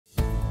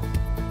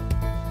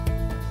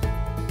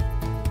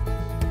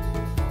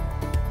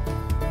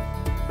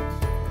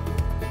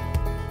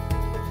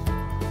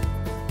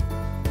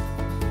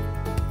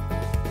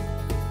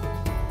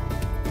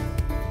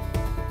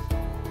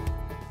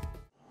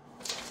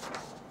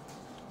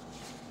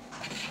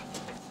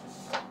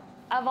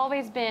I've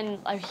always been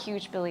a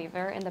huge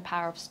believer in the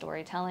power of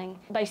storytelling.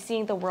 By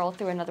seeing the world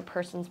through another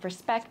person's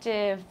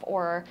perspective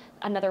or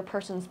another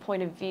person's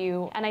point of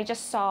view, and I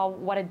just saw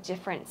what a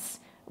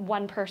difference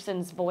one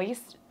person's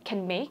voice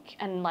can make,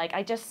 and like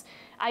I just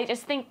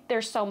think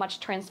there's so much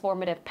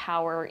transformative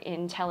power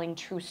in telling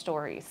true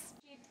stories.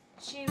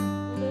 She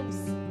lives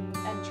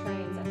and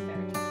trains at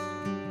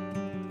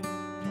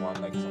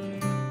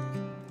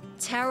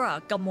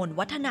Teirra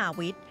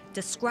Kamolvattanavith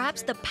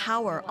describes the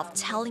power of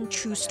telling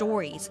true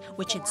stories,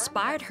 which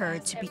inspired her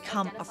to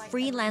become a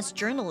freelance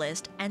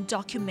journalist and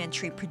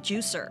documentary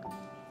producer.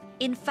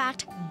 In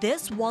fact,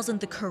 this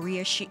wasn't the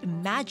career she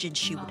imagined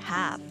she would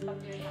have.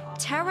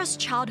 Teirra's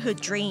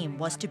childhood dream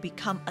was to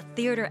become a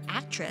theater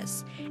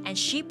actress, and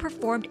she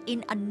performed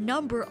in a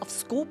number of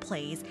school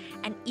plays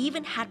and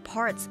even had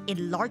parts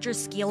in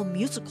larger-scale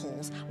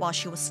musicals while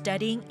she was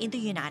studying in the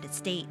United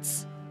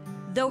States.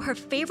 Though her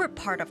favorite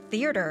part of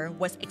theater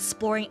was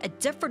exploring a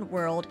different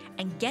world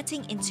and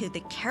getting into the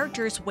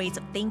characters' ways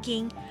of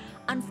thinking,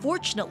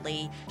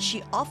 unfortunately,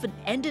 she often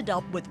ended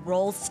up with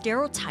roles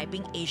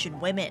stereotyping Asian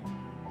women.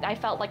 I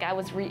felt like I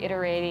was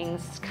reiterating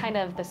kind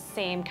of the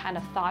same kind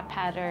of thought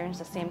patterns,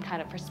 the same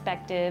kind of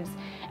perspectives,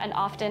 and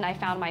often I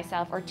found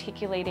myself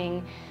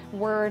articulating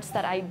words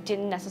that I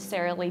didn't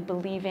necessarily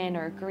believe in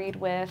or agreed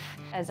with.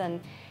 As an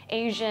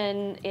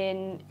Asian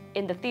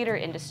in the theater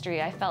industry,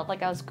 I felt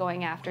like I was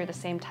going after the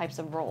same types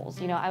of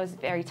roles. You know, I was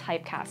very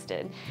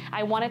typecasted.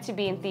 I wanted to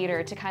be in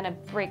theater to kind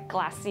of break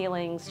glass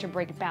ceilings, to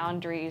break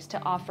boundaries,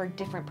 to offer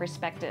different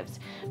perspectives.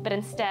 But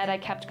instead, I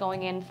kept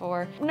going in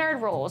for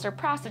nerd roles or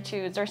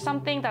prostitutes or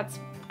something that's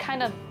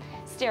kind of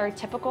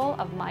stereotypical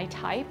of my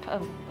type,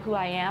 of who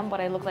I am,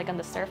 what I look like on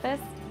the surface.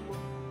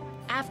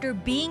 After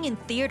being in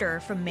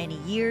theater for many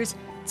years,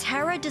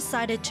 Teirra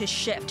decided to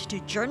shift to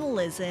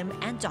journalism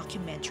and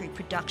documentary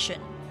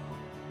production.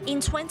 In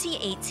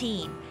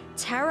 2018,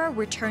 Teirra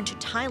returned to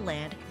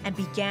Thailand and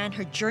began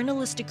her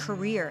journalistic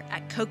career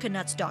at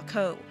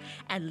coconuts.co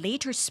and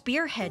later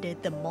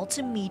spearheaded the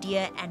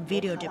multimedia and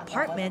video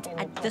department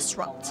at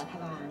Disrupt.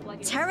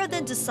 Teirra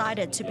then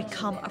decided to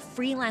become a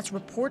freelance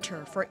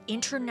reporter for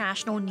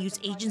international news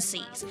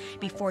agencies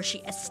before she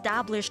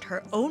established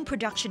her own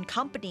production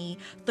company,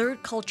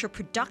 Third Culture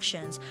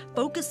Productions,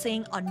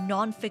 focusing on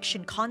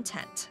non-fiction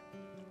content.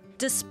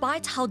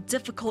 Despite how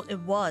difficult it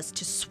was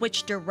to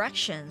switch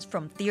directions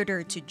from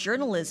theater to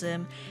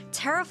journalism,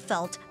 Teirra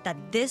felt that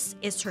this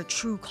is her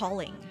true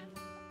calling.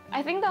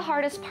 I think the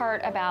hardest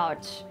part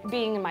about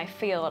being in my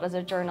field as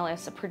a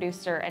journalist, a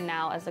producer, and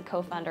now as a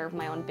co-founder of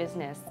my own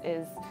business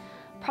is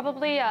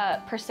probably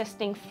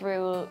persisting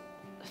through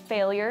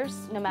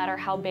failures, no matter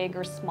how big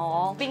or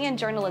small. Being in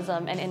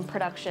journalism and in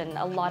production,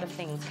 a lot of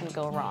things can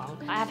go wrong.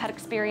 I have had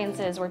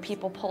experiences where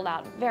people pulled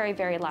out very,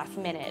 very last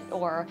minute,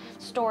 or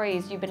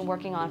stories you've been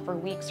working on for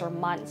weeks or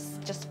months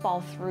just fall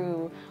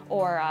through,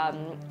 or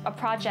a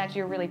project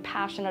you're really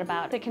passionate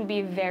about. It can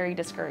be very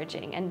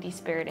discouraging and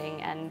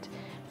dispiriting, and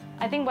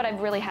I think what I've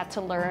really had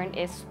to learn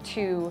is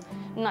to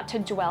not to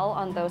dwell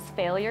on those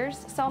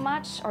failures so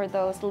much or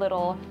those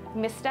little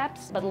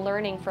missteps, but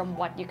learning from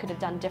what you could have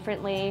done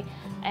differently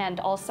and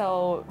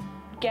also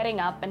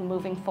getting up and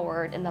moving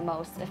forward in the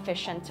most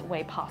efficient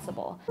way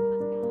possible.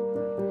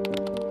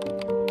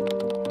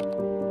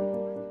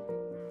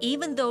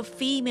 Even though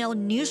female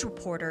news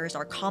reporters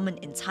are common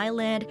in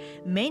Thailand,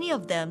 many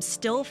of them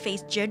still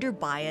face gender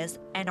bias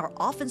and are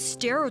often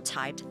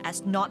stereotyped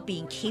as not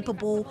being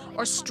capable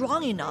or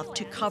strong enough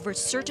to cover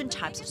certain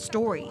types of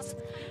stories.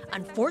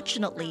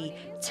 Unfortunately,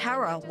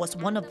 Teirra was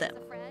one of them.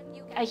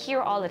 I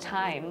hear all the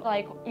time,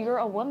 like, you're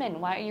a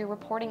woman, why are you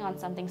reporting on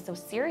something so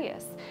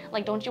serious?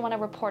 Like, don't you want to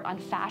report on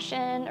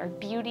fashion or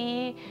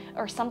beauty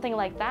or something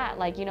like that?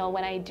 Like, you know,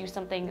 when I do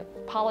something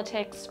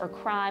politics or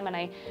crime, and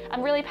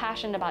I'm really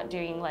passionate about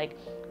doing like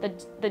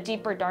the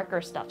deeper, darker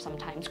stuff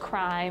sometimes,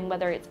 crime,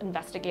 whether it's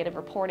investigative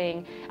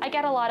reporting, I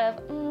get a lot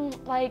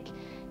of, like,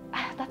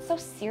 that's so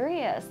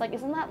serious. Like,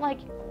 isn't that like,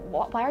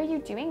 why are you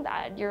doing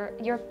that? You're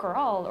a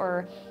girl,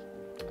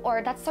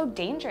 or that's so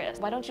dangerous.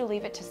 Why don't you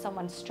leave it to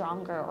someone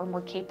stronger or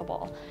more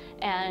capable?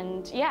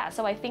 And yeah,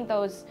 so I think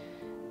those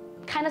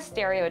kind of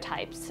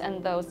stereotypes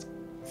and those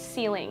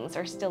ceilings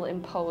are still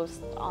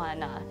imposed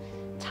on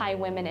Thai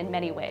women in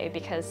many ways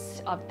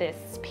because of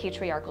this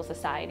patriarchal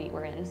society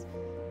we're in.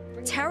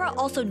 Teirra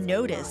also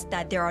noticed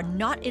that there are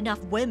not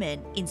enough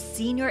women in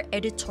senior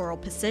editorial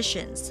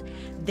positions.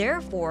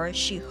 Therefore,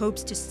 she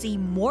hopes to see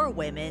more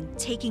women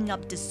taking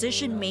up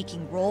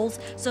decision-making roles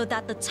so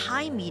that the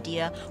Thai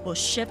media will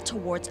shift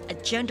towards a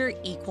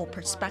gender-equal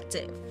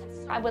perspective.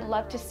 I would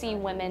love to see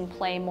women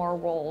play more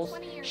roles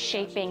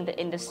shaping the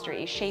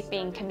industry,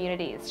 shaping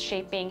communities,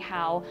 shaping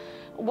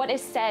what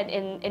is said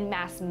in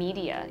mass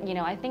media. You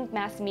know, I think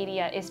mass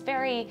media is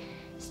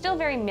still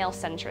very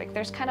male-centric.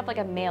 There's kind of like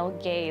a male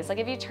gaze. Like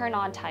if you turn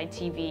on Thai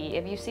TV,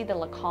 if you see the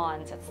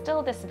Lakons, it's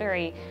still this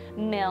very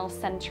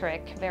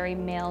male-centric, very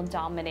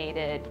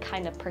male-dominated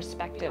kind of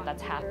perspective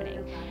that's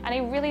happening. And I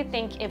really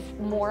think if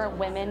more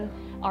women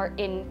are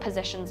in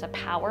positions of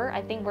power,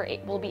 I think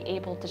we'll be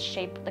able to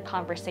shape the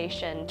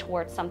conversation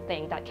towards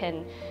something that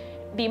can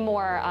be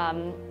more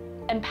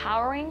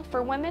empowering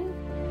for women.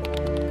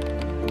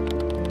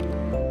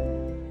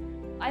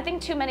 I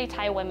think too many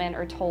Thai women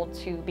are told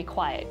to be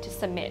quiet, to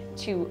submit,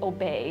 to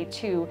obey,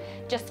 to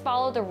just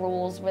follow the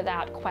rules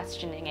without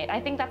questioning it. I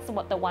think that's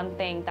the one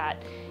thing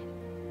that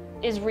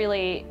is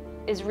really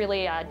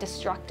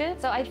destructive.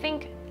 So I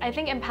think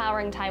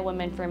empowering Thai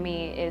women for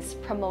me is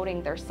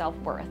promoting their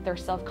self-worth, their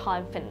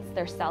self-confidence,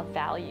 their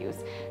self-values,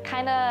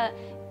 kind of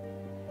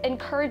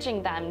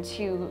encouraging them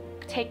to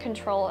take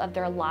control of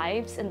their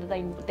lives and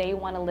that they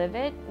want to live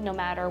it, no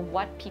matter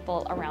what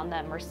people around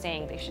them are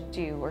saying they should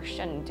do or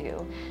shouldn't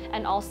do.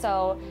 And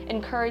also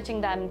encouraging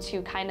them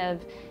to kind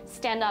of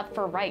stand up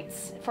for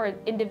rights, for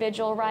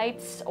individual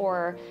rights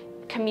or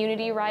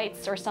community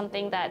rights or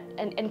something that,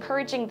 and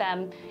encouraging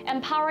them,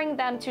 empowering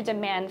them to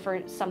demand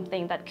for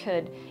something that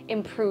could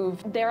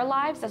improve their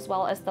lives as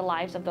well as the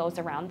lives of those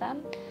around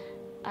them.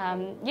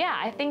 Yeah,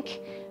 I think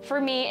for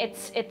me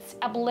it's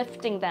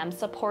uplifting them,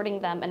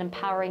 supporting them, and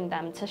empowering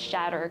them to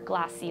shatter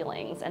glass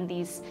ceilings and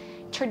these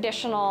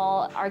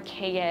traditional,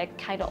 archaic,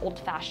 kind of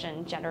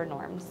old-fashioned gender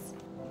norms.